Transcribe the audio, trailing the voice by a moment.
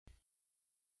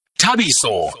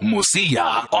Thabiso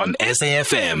Mosia on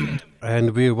SAFM.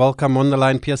 And we welcome on the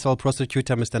line PSL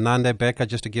prosecutor Mr. Nande Becker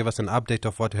just to give us an update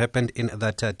of what happened in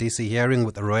that DC hearing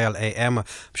with Royal AM. I'm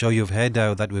sure you've heard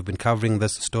that we've been covering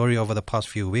this story over the past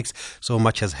few weeks. So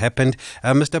much has happened.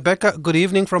 Mr. Becker, good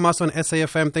evening from us on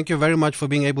SAFM. Thank you very much for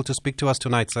being able to speak to us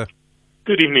tonight, sir.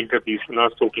 Good evening, Thabiso.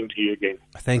 Nice talking to you again.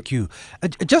 Thank you.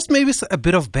 Just maybe a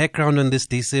bit of background on this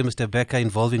DC, Mr. Becker,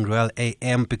 involving Royal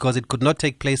AM, because it could not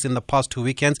take place in the past 2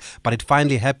 weekends, but it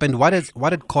finally happened. What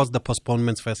had caused the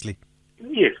postponements, firstly?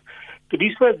 Yes.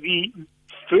 Thabiso, the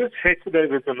first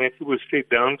Saturday that the matter was set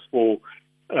down for,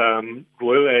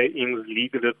 Royal AM's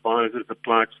legal advisors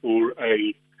applied for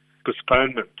a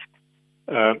postponement.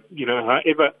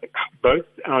 However, both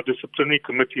our disciplinary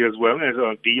committee as well as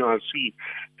our DRC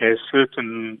has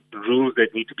certain rules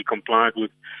that need to be complied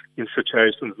with in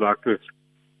situations like this.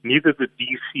 Neither the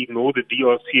DC nor the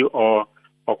DRC are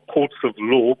courts of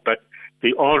law, but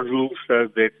there are rules so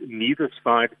that neither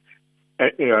side,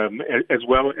 as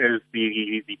well as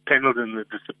the panel and the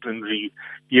disciplinary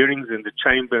hearings in the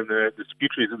chamber and the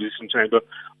dispute resolution chamber,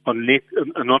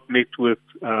 are not met with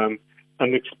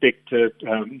unexpected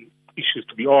issues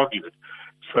to be argued.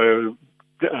 So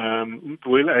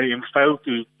Royal AM failed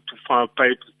to file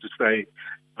papers to say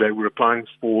they were applying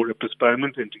for a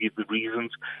postponement and to give the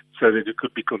reasons so that it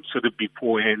could be considered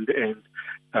beforehand, and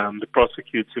the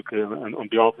prosecutor on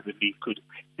behalf of the league could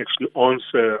actually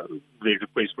answer their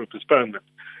request for a postponement.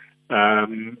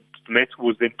 The matter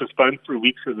was then postponed for a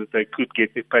week so that they could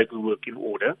get their paperwork in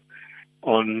order.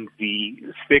 On the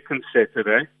second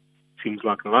Saturday, seems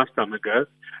like a lifetime ago,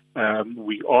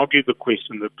 we argued the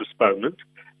question of the postponement.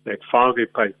 They filed their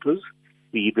papers.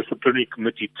 The disciplinary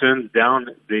committee turned down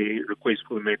their request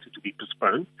for the matter to be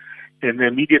postponed, and they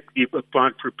immediately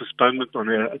applied for a postponement on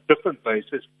a different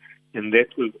basis, and that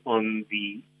was on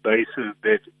the basis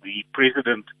that the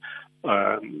president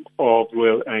of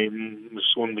Royal AM,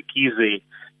 Shaun McKeezy,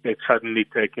 had suddenly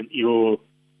taken ill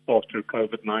after a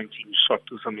COVID-19 shot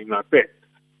or something like that.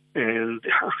 And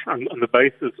on the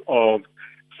basis of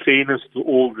fairness to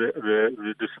all,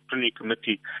 the disciplinary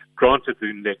committee granted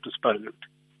them that postponement.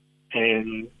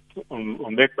 And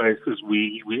on that basis,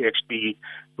 we actually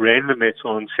ran the matter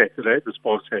on Saturday, this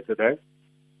past Saturday.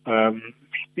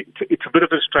 It's a bit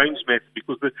of a strange matter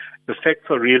because the facts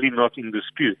are really not in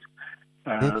dispute.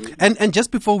 And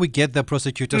just before we get the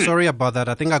prosecutor, sorry about that.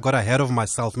 I think I got ahead of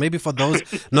myself. Maybe for those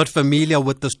not familiar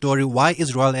with the story, why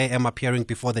is Royal AM appearing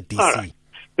before the DC?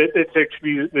 That's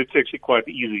actually quite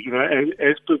easy.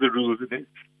 As per the rules,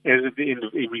 as at the end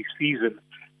of every season,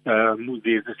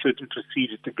 there's a certain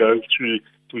procedure to go through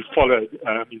to be followed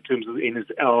in terms of the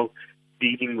NSL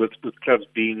dealing with clubs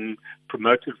being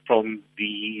promoted from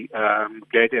the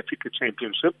GLAD Africa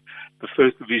Championship, the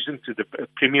first division, to the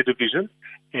Premier Division,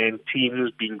 and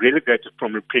teams being relegated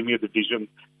from the Premier Division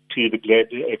to the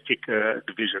GLAD Africa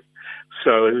Division.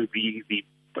 So the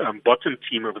bottom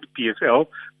team of the PSL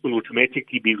will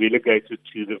automatically be relegated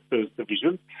to the first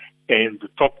division, and the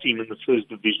top team in the first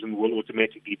division will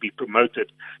automatically be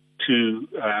promoted to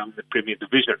the Premier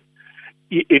Division.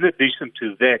 In addition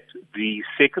to that, the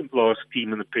second last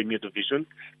team in the Premier Division,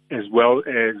 as well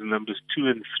as numbers 2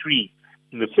 and 3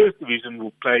 in the first division,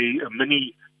 will play a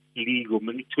mini league or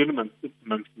mini tournament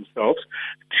amongst themselves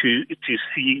to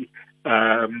see.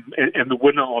 And the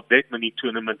winner of that mini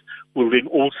tournament will then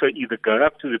also either go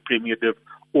up to the Premier Div,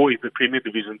 or if the Premier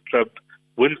Division club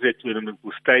wins that tournament,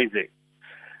 will stay there.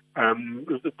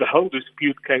 The whole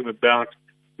dispute came about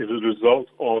as a result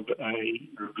of a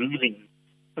ruling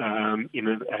in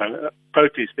a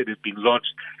protest that had been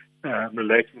lodged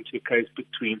relating to a case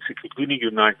between Sekhukhune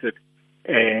United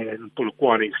and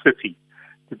Polokwane City.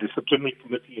 The disciplinary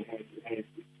committee had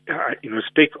in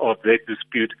respect of that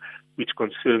dispute, which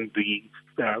concerned the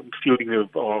fielding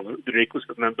of the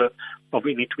requisite number of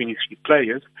any 23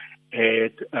 players,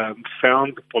 had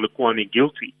found Polokwane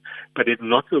guilty, but had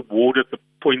not awarded the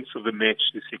points of the match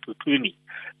to Sekhukhune.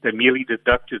 They merely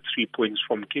deducted 3 points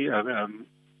from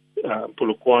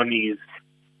Polokwane's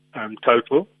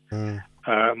total.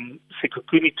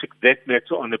 Sekhukhune took that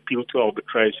matter on appeal to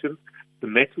arbitration. The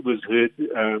matter was heard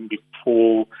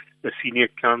before the senior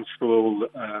counsel,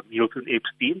 Milton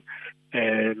Epstein,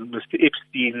 and Mr.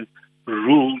 Epstein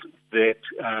ruled that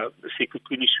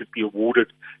Sekhukhune should be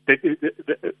awarded, that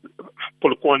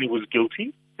Polokwane was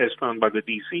guilty, as found by the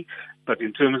DC, but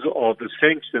in terms of the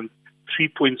sanction, 3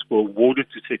 points were awarded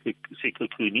to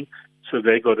Sekhukhune, so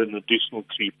they got an additional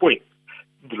 3 points.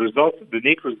 The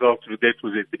net result of that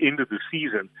was at the end of the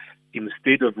season,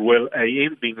 instead of Royal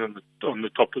AM being on the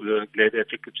top of the GLAD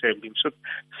Africa Championship,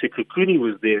 Sekhukhune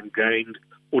was there and gained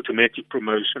automatic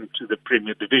promotion to the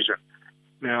Premier Division.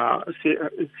 Now,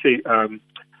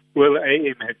 Royal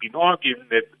AM had been arguing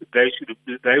that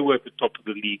they were at the top of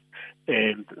the league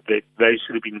and that they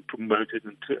should have been promoted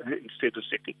instead of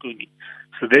Setekuni.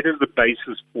 So that is the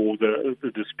basis for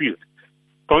the dispute.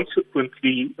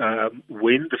 Consequently,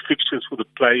 when the fixtures for the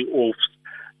playoffs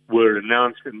were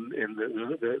announced and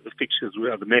the fixtures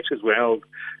the matches were held,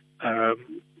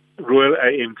 Royal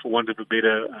AM, for want of a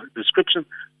better description,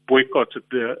 boycotted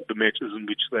the matches in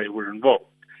which they were involved.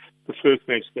 The first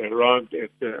match they arrived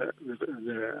at the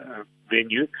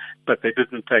venue, but they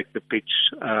didn't take the pitch,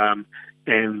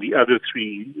 and the other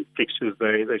three fixtures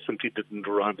they simply didn't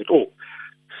arrive at all.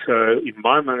 So, in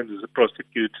my mind, as a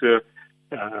prosecutor,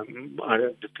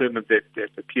 I determined that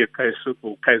a clear case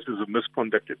or cases of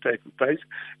misconduct had taken place,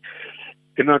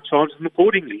 and I charged them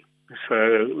accordingly.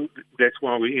 So that's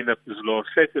why we end up this last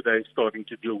Saturday starting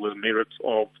to deal with the merits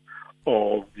of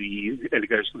the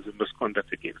allegations of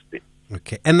misconduct against them.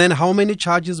 Okay. And then how many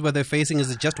charges were they facing?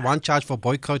 Is it just one charge for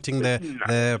boycotting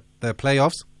the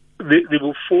playoffs?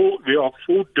 There are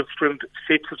four different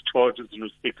sets of charges in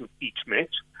respect of each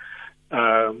match.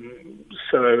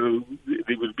 So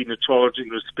there would have been a charge in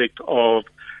respect of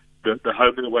the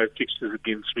home and away fixtures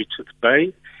against Richards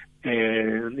Bay,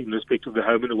 and in respect of the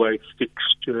home and away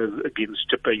fixtures against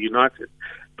Chippa United.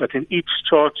 But in each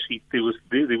charge sheet, there were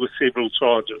several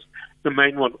charges. The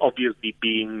main one, obviously,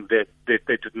 being that they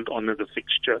didn't honour the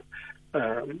fixture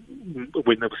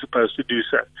when they were supposed to do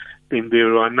so. Then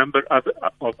there are a number of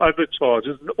other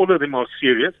charges. All of them are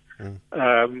serious,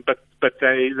 but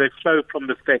they flow from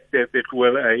the fact that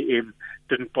Royal AM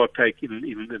didn't partake in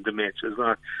the matches.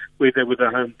 Like where they were the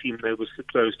home team, they were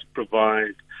supposed to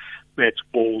provide match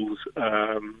balls,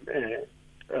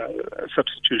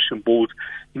 substitution boards.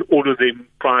 In all of them,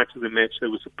 prior to the match, they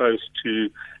were supposed to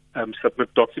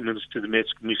submit documents to the match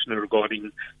commissioner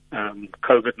regarding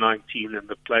COVID-19 and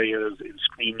the players and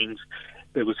screenings.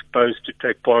 They were supposed to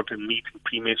take part in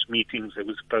pre-match meetings. They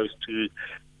were supposed to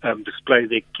display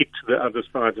their kit to the other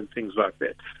side and things like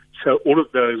that. So all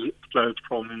of those flowed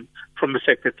from the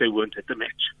fact that they weren't at the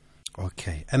match.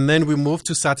 Okay. And then we move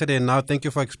to Saturday now. Thank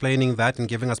you for explaining that and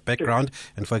giving us background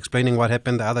and for explaining what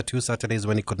happened the other two Saturdays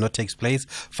when it could not take place.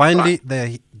 Finally,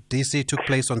 the DC took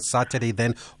place on Saturday.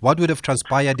 Then what would have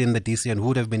transpired in the DC and who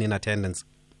would have been in attendance?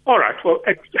 All right. Well,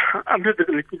 under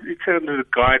the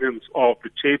guidance of the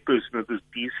chairperson of this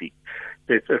DC,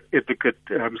 that's Advocate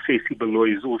Ceci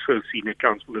Baloy, is also senior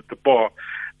counsel at the bar.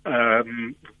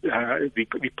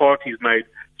 The parties made,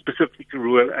 specifically to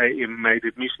Royal AM, made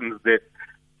admissions that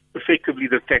effectively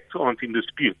the facts aren't in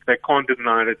dispute. They can't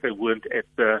deny that they weren't at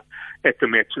the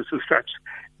matches as such,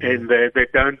 and they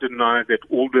don't deny that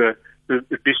all the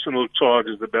additional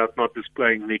charges about not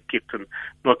displaying their kit and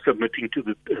not submitting to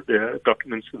the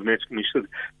documents to the match commission,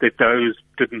 that those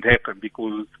didn't happen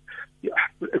because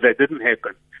they didn't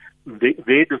happen.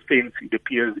 Their defence, it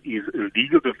appears, is a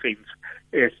legal defence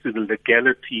as to the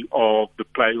legality of the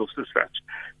playoffs as such.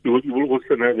 You will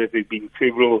also know that there have been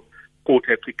several court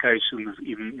applications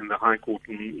in the High Court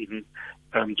in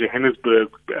Johannesburg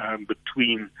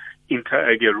between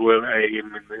Inter AGA, Royal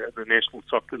AM, and the National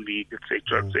Soccer League,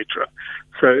 etc., etc.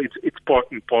 So it's part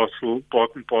and parcel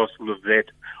of that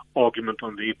argument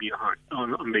on their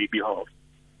behalf.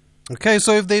 Okay,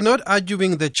 so if they're not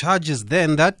arguing the charges,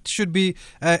 then that should be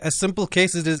a simple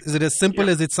case. Is it as simple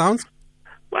as it sounds?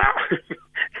 Well,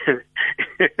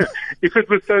 if it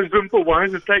was so simple, why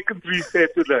has it taken 3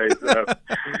 Saturdays?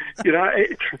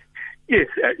 Yes,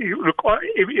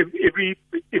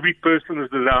 every person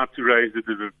is allowed to raise a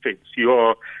defense.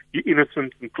 You're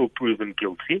innocent until proven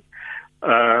guilty.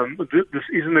 This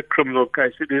isn't a criminal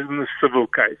case. It isn't a civil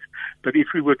case. But if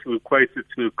we were to equate it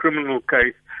to a criminal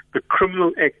case, the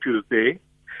criminal act is there.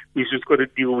 We've just got to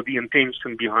deal with the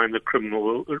intention behind the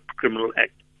criminal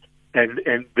act, and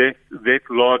that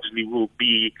largely will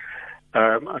be,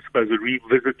 I suppose, a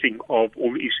revisiting of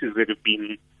all the issues that have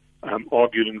been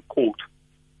argued in court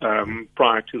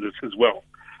prior to this as well.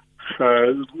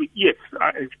 So yes,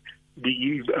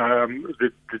 the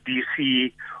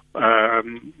DC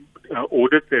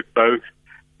audit that both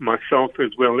myself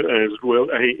as well as Royal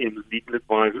AM's legal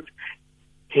advisors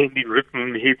had been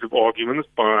written heads of arguments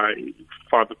by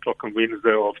 5 o'clock on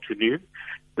Wednesday afternoon.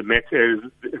 The matter has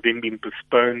then been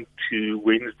postponed to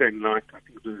Wednesday night, I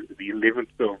think it was the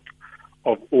 11th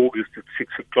of August at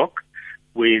 6 o'clock,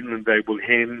 when they will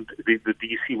the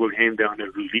DC will hand down a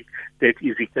ruling. That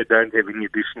is, if they don't have any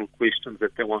additional questions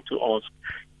that they want to ask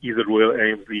either Royal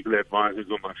AM's legal advisors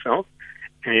or myself.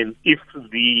 And if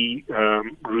the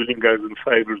ruling goes in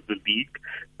favour of the league,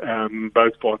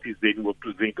 both parties then will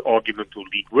present argument or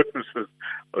league witnesses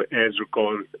as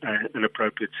regards an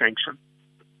appropriate sanction.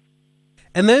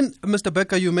 And then, Mr.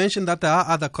 Becker, you mentioned that there are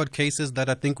other court cases that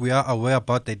I think we are aware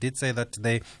about. They did say that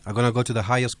they are going to go to the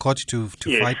highest court to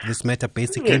Yes. fight this matter,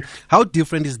 basically. Yes. How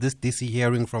different is this DC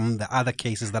hearing from the other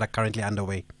cases that are currently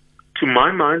underway? To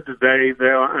my mind, they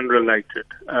are unrelated.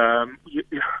 I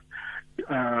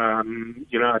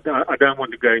don't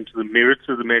want to go into the merits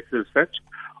of the matter as such.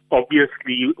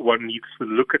 Obviously, one needs to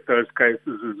look at those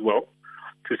cases as well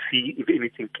to see if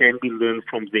anything can be learned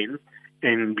from them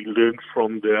and be learned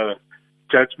from the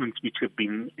judgments which have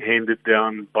been handed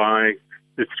down by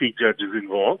the three judges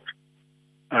involved.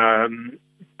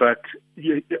 But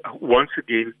once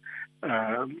again,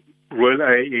 Royal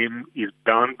AM is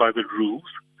bound by the rules,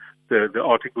 the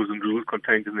articles and rules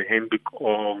contained in the handbook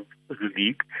of the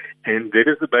league, and that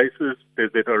is the basis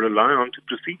that I rely on to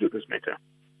proceed with this matter.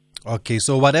 Okay,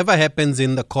 so whatever happens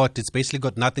in the court, it's basically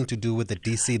got nothing to do with the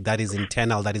DC that is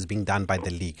internal, that is being done by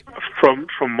the league.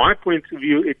 From my point of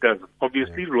view, it doesn't.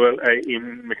 Obviously, Royal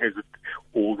AM has it,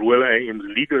 or Royal AM's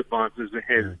legal advisors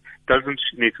doesn't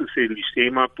necessarily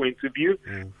share my point of view.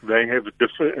 They have a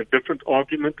different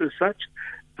argument as such.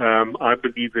 I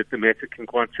believe that the matter can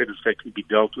quite satisfactorily be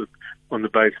dealt with on the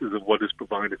basis of what is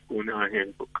provided for in our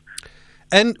handbook.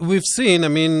 And we've seen,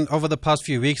 over the past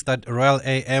few weeks that Royal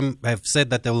AM have said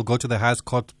that they will go to the highest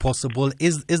court possible.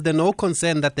 Is there no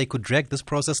concern that they could drag this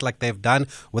process like they've done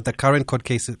with the current court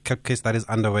case that is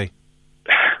underway?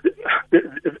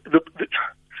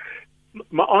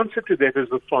 My answer to that is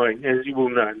the following. As you will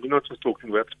know, we're not just talking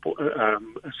about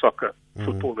soccer,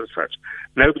 football as such.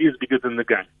 Nobody is bigger than the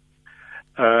game.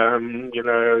 I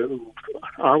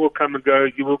will come and go,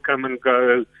 you will come and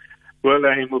go, Royal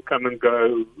AM will come and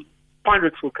go,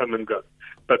 Pirates will come and go,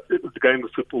 but the game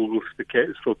of football will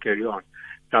still carry on.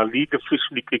 Our league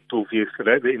officially kicked off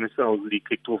yesterday. The NSL league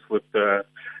kicked off with the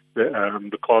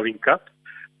Carling Cup.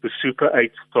 The Super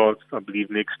 8 starts, I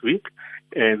believe, next week,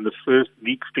 and the first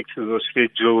league fixtures are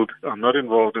scheduled. I'm not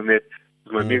involved in that.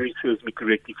 My memory serves me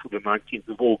correctly, for the 19th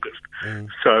of August.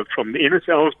 So from the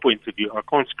NSL's point of view, I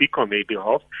can't speak on their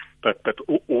behalf, but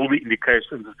all the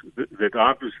indications that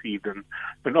I've received, and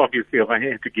obviously I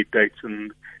had to get dates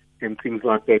and things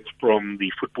like that from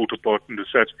the football department as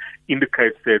such,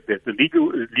 indicates that the league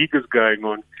is going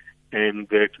on and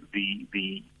that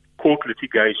the court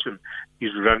litigation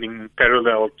is running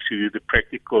parallel to the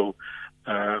practical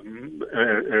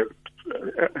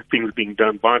things being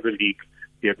done by the league,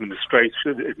 the administrative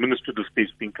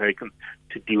steps being taken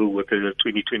to deal with the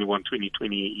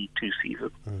 2021-2022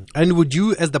 season. And would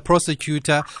you, as the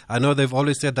prosecutor, I know they've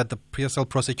always said that the PSL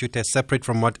prosecutor is separate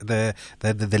from what the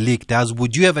league does,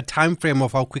 would you have a time frame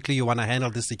of how quickly you want to handle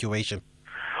this situation?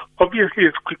 Obviously,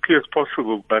 as quickly as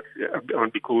possible, but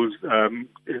because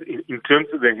in terms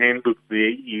of the handbook,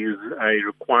 there is a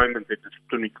requirement that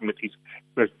disciplinary committees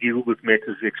must deal with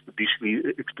matters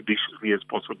expeditiously as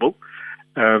possible,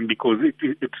 because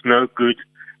it's no good.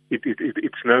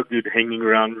 It's no good hanging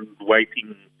around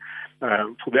waiting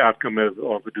for the outcome of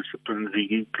a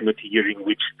disciplinary committee hearing,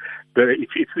 which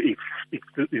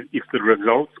if the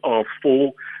results are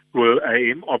for Royal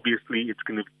AM, obviously it's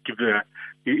going to give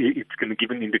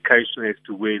an indication as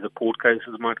to where the court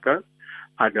cases might go.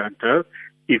 I don't know.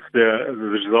 If the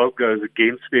result goes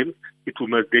against them, it will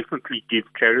most definitely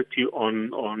give clarity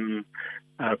on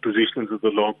positions of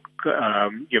the log,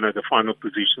 the final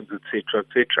positions, etc.,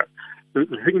 etc. The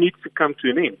thing needs to come to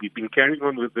an end. We've been carrying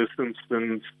on with this since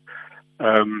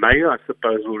May, I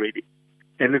suppose, already,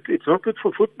 and it's not good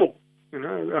for football.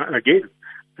 Again,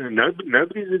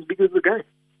 nobody's as big as the game.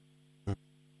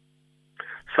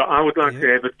 So I would like to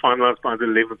have it finalized by the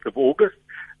 11th of August.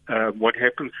 What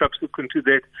happens subsequent to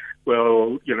that?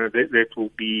 Well, that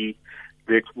will be.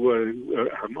 I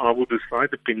will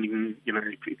decide, depending,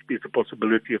 if there's a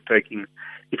possibility of taking,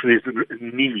 if there's a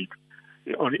need,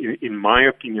 in my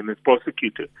opinion, as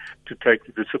prosecutor, to take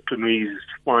the disciplinary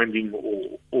finding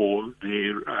or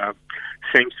their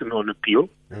sanction on appeal.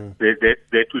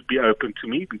 That would be open to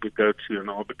me. We would go to an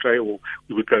arbitrator, or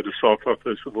we would go to SAFA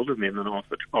first of all, and then an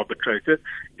arbitrator.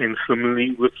 And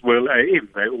similarly with Royal AM,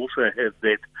 they also have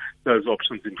those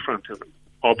options in front of them.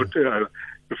 Arbitrator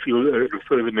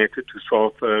refer the matter to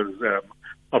SAFA's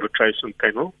arbitration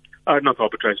panel, not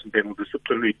arbitration panel,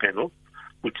 disciplinary panel,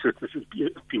 which is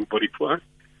a appeal body for us,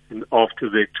 and after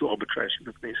that to arbitration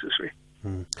if necessary.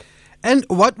 And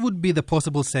what would be the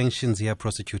possible sanctions here,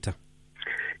 prosecutor?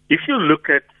 If you look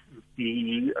at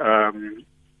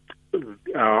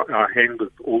our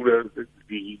handbook, all the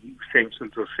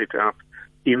sanctions are set out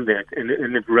in that, and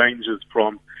it ranges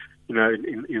from, in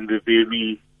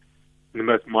the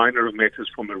most minor of matters,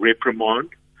 from a reprimand.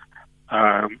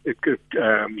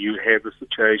 You have a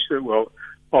situation,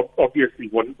 obviously,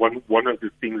 one of the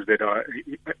things that are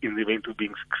in the event of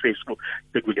being successful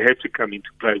that would have to come into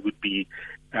play would be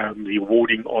the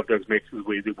awarding of those matches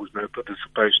where there was no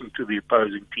participation to the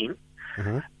opposing team.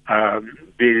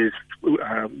 There's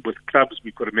with clubs,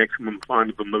 we've got a maximum fine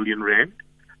of R1 million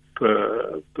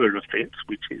per offence,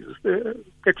 which is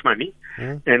that's money,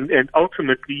 and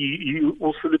ultimately you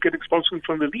also look at expulsion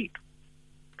from the league.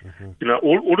 You know,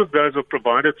 all of those are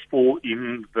provided for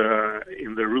in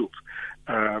the rules.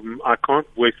 I can't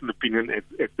voice an opinion at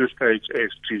this stage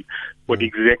as to what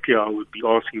exactly I would be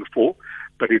asking for,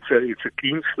 but it's a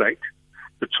clean slate.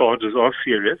 The charges are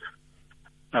serious,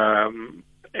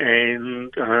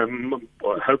 and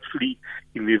hopefully,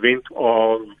 in the event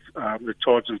of the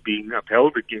charges being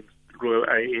upheld against Royal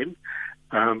AM,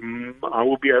 I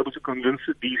will be able to convince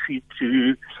the DC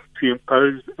to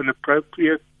impose an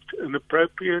appropriate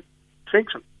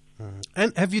sanction.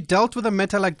 And have you dealt with a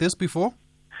matter like this before?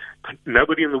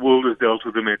 Nobody in the world has dealt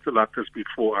with a matter like this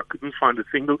before. I couldn't find a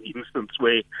single instance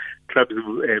where clubs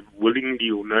have willingly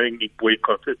or knowingly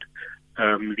boycotted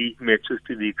league matches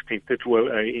to the extent that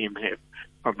Royal AM have.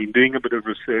 I've been doing a bit of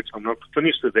research. I'm not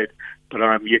finished with that, but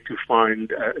I'm yet to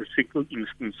find a single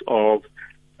instance of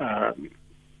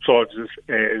charges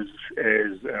as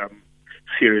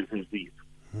serious as these.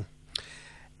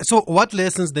 So what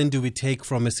lessons then do we take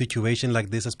from a situation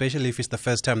like this, especially if it's the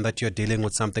first time that you're dealing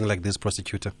with something like this,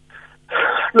 prosecutor?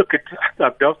 Look,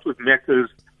 I've dealt with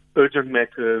matters, urgent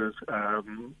matters,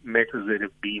 matters that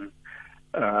have been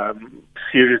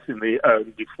serious in their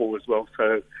own before as well.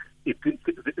 So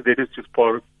that is just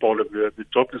part of the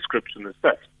job description as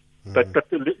such. But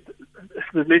the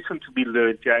lesson to be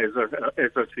learned, as I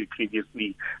said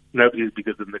previously, nobody is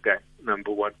bigger than the game,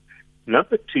 number one.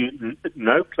 Number two,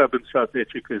 no club in South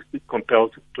Africa is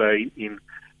compelled to play in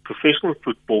professional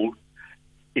football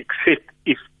except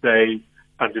if they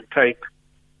undertake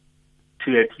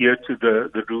to adhere to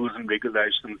the rules and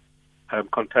regulations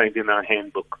contained in our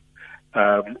handbook.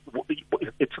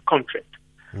 It's a contract.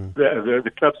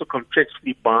 The clubs are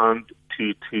contractually bound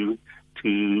to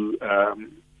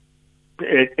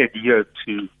adhere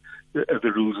to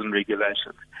the rules and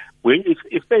regulations.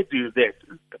 If they do that,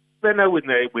 they know when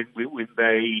they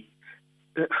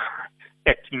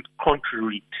acting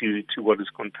contrary to what is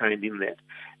contained in that,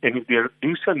 and if they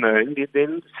do so knowingly,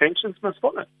 then sanctions must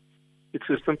follow. It's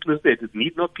as simple as that. It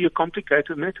need not be a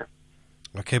complicated matter.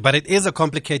 Okay, but it is a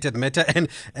complicated matter, and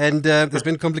it's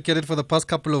been complicated for the past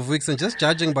couple of weeks. And just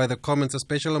judging by the comments,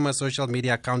 especially on my social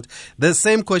media account, the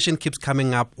same question keeps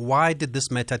coming up. Why did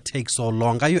this matter take so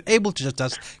long? Are you able to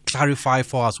just clarify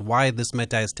for us why this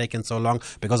matter has taken so long?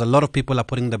 Because a lot of people are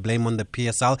putting the blame on the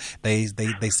PSL.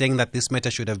 They're saying that this matter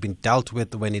should have been dealt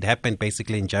with when it happened,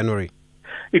 basically in January.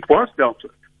 It was dealt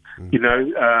with. You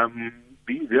know,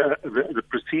 the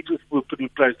procedures were put in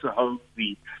place to hold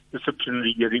the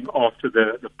disciplinary hearing after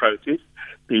the protest.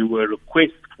 There were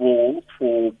requests for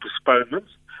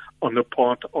postponements on the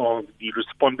part of the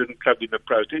respondent club in the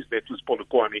protest, that was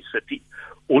Polokwane City.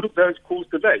 All of those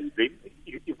caused delays. Then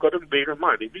you've got to bear in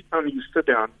mind, every time you sit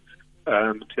down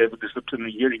to have a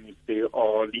disciplinary hearing, if there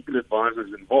are legal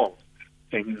advisors involved,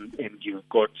 and you've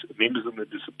got members on the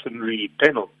disciplinary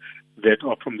panel that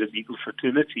are from the legal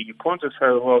fraternity, you can't just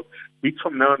say, well, week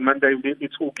from now on Monday,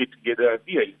 let's all get together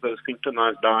here. Those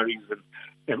synchronized diaries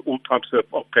and all types of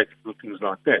practical things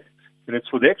like that. And it's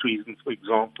for that reason, for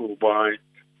example, why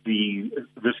when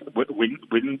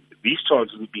these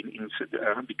charges have been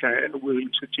were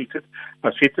instituted,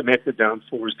 I set the matter down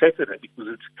for a Saturday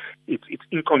because it's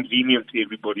inconvenient to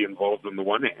everybody involved on the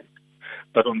one hand.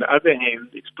 But on the other hand,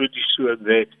 it's pretty sure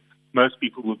that most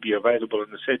people will be available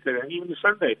on the Saturday and even the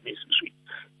Sunday if necessary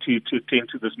to attend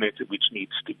to this matter, which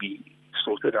needs to be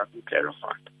sorted out and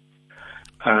clarified.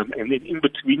 And then in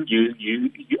between, you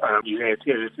had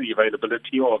the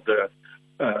availability of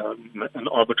an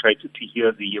arbitrator to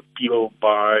hear the appeal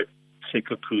by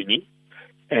Sekakuni,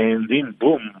 and then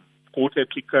boom, court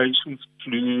applications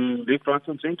flew left, right,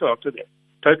 and centre after that.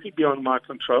 Totally beyond my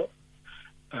control.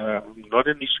 Not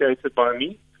initiated by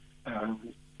me.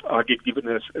 I get given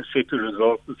a set of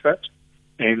results as such,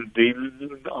 and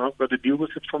then I've got to deal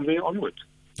with it from there onwards.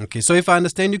 Okay, so if I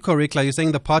understand you correctly, you're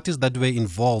saying the parties that were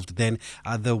involved then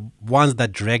are the ones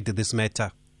that dragged this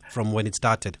matter from when it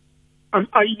started?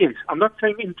 Yes, I'm not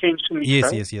saying intentionally.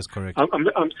 Yes, correct.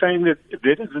 I'm saying that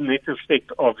is the net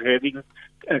effect of having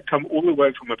come all the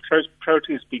way from a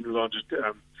protest being lodged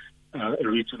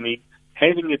originally,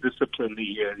 having a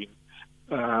disciplinary hearing,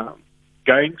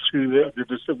 going through the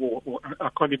discipline. I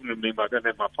can't even remember. I don't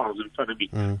have my files in front of me.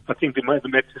 I think the matter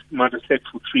might have sat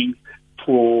for three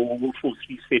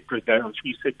separate days, on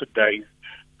 3 separate days.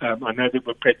 I know there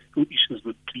were practical issues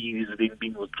with pleas then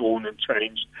being withdrawn and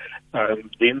changed.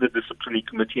 Then the disciplinary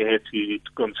committee had to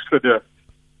consider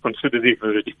their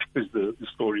verdict as the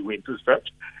story went as such.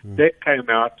 That came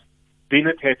out. Then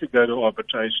it had to go to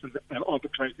arbitration. And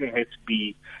arbitration had to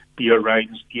be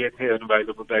arranged. He had to have an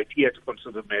available date. He had to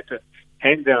consider the matter,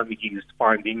 hand down his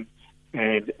finding,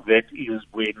 and that is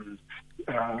when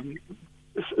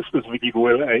specifically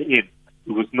Royal AM,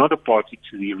 who was not a party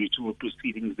to the original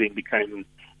proceedings, then became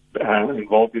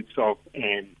involved itself,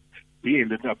 and we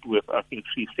ended up with, I think,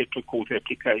 3 separate court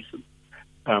applications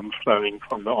flowing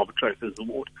from the arbitrator's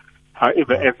award.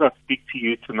 However, as I speak to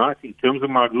you tonight, in terms of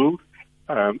my rules,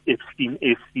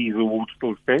 SC's award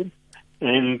still stands,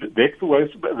 and that's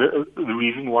the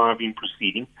reason why I've been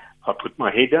proceeding. I put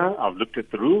my head down. I've looked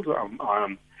at the rules.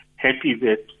 I'm happy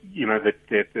that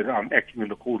that I'm acting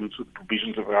in accordance with the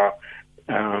provisions of our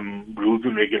rules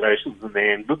and regulations in the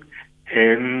handbook,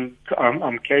 and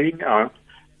I'm carrying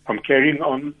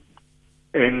on,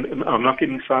 and I'm not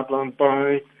getting sidelined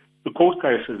by the court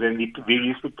cases and the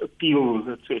various appeals,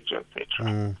 etc.,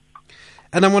 etc.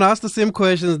 And I'm going to ask the same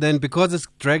questions then, because it's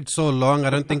dragged so long. I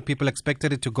don't think people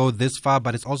expected it to go this far,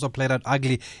 but it's also played out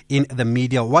ugly in the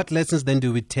media. What lessons then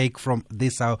do we take from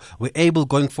this? Are we able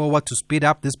going forward to speed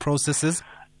up these processes?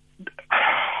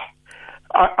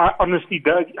 I honestly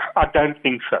don't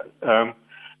think so.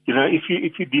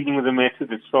 If you're dealing with a matter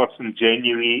that starts in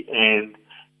January and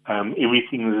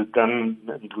everything is done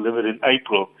and delivered in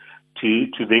April, to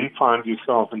then find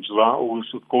yourself in July,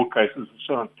 August with court cases and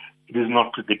so on, it is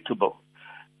not predictable.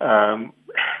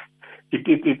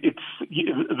 It's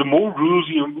the more rules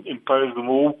you impose, the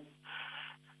more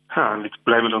let's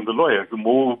blame it on the lawyers. The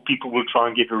more people will try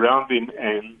and get around them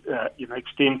and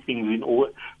extend things in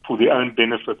order for their own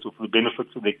benefits or for the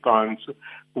benefits of their clients,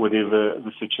 whatever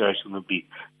the situation will be.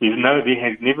 There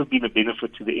has never been a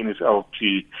benefit to the NSL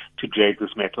to drag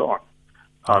this matter on.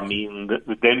 I mean,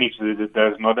 the damage that it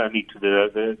does not only to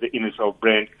the NSL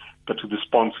brand, but to the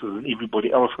sponsors and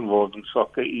everybody else involved in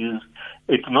soccer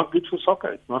it's not good for soccer.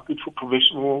 It's not good for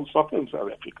professional soccer in South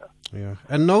Africa. Yeah.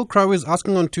 And Noel Crow is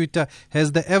asking on Twitter,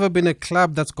 has there ever been a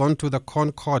club that's gone to the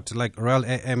Concord like Royal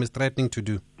AM is threatening to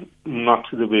do? Not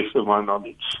to the best of my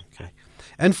knowledge. Okay.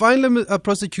 And finally,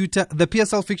 Prosecutor, the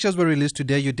PSL fixtures were released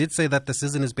today. You did say that the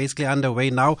season is basically underway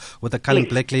now with the Culling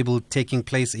Black Label taking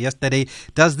place yesterday.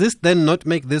 Does this then not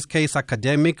make this case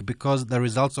academic because the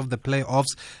results of the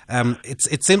playoffs,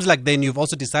 it seems like then you've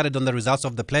also decided on the results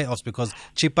of the playoffs because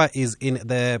Chippa is in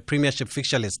the Premiership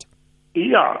fixture list?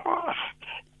 Yeah,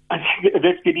 I think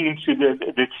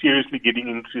that's seriously getting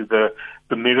into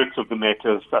the merits of the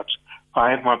matter as such.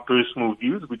 I have my personal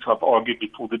views, which I've argued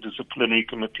before the disciplinary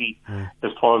committee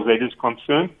as far as that is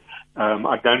concerned.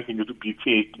 I don't think it would be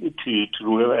fair to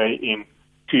Royal AM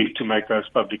to make those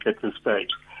public at this stage.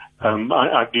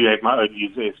 I do have my own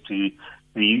views as to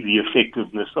the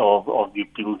effectiveness of the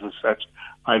appeals as such.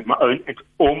 I have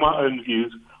all my own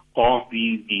views of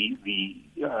the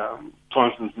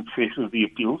chances of success of the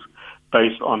appeals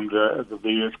based on the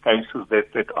various cases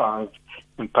that I've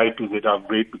and papers that I've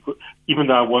read, because even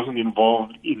though I wasn't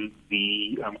involved in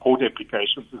the court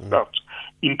applications and such,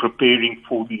 in preparing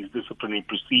for these disciplinary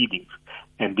proceedings,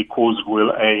 and because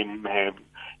Royal AM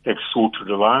have sought to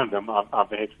rely on them, I've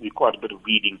had to do quite a bit of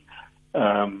reading,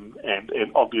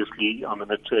 and obviously I'm an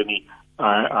attorney.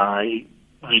 I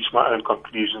reach my own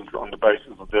conclusions on the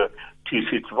basis of the 2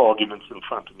 sets of arguments in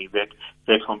front of me.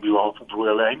 That's on behalf of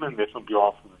Royal AM and that's on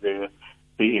behalf of the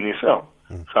NSL.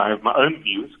 So I have my own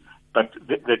views, but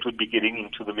that would be getting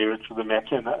into the merits of the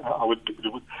matter, and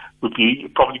it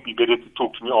would probably be better to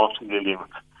talk to me after the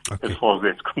 11th, as far as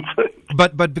that's concerned.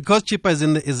 But because Chippa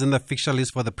is in the fixture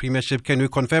list for the Premiership, can we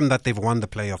confirm that they've won the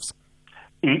playoffs?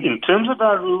 In terms of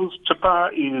our rules,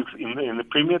 Chippa is in the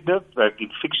Premier Div. They've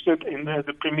been fixtured in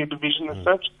the Premier Division as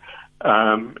such,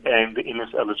 and the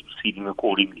NSL is proceeding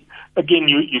accordingly. Again,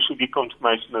 you should get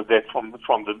confirmation of that from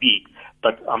the league,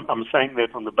 but I'm saying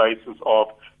that on the basis of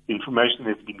information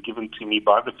that's been given to me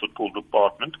by the football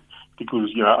department, because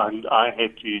I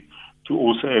had to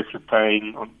also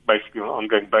ascertain on basically on an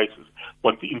ongoing basis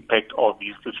what the impact of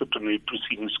these disciplinary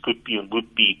proceedings could be and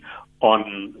would be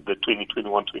on the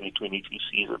 2021-2022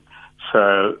 season.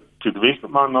 So, to the best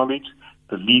of my knowledge,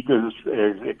 the league has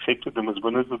accepted them as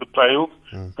winners of the playoffs.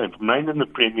 They've remained in the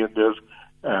Premier Div.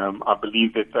 I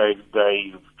believe that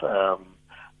they've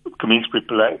commenced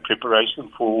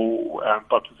preparation for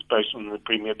participation in the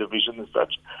Premier Division as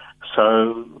such.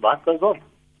 So life goes on.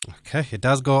 Okay, it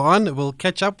does go on. We'll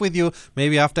catch up with you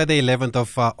maybe after the 11th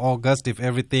of August if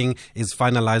everything is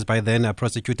finalized by then,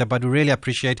 Prosecutor. But we really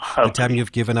appreciate the time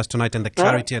you've given us tonight and the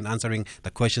clarity and answering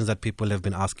the questions that people have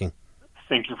been asking.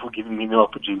 thank you for giving me the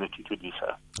opportunity to do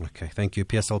so. Okay, thank you,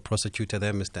 PSL prosecutor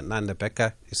there, Mr. Nanda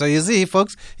Becker. So you see,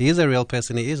 folks, he is a real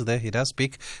person. He is there. He does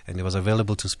speak, and he was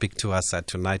available to speak to us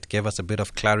tonight. Gave us a bit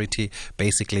of clarity.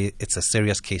 Basically, it's a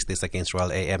serious case this against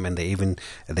Royal AM, and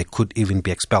they could even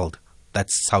be expelled.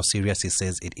 That's how serious he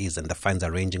says it is, and the fines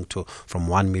are ranging from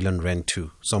 1 million rand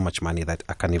to so much money that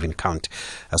I can't even count.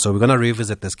 So we're going to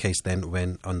revisit this case then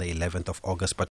on the 11th of August. But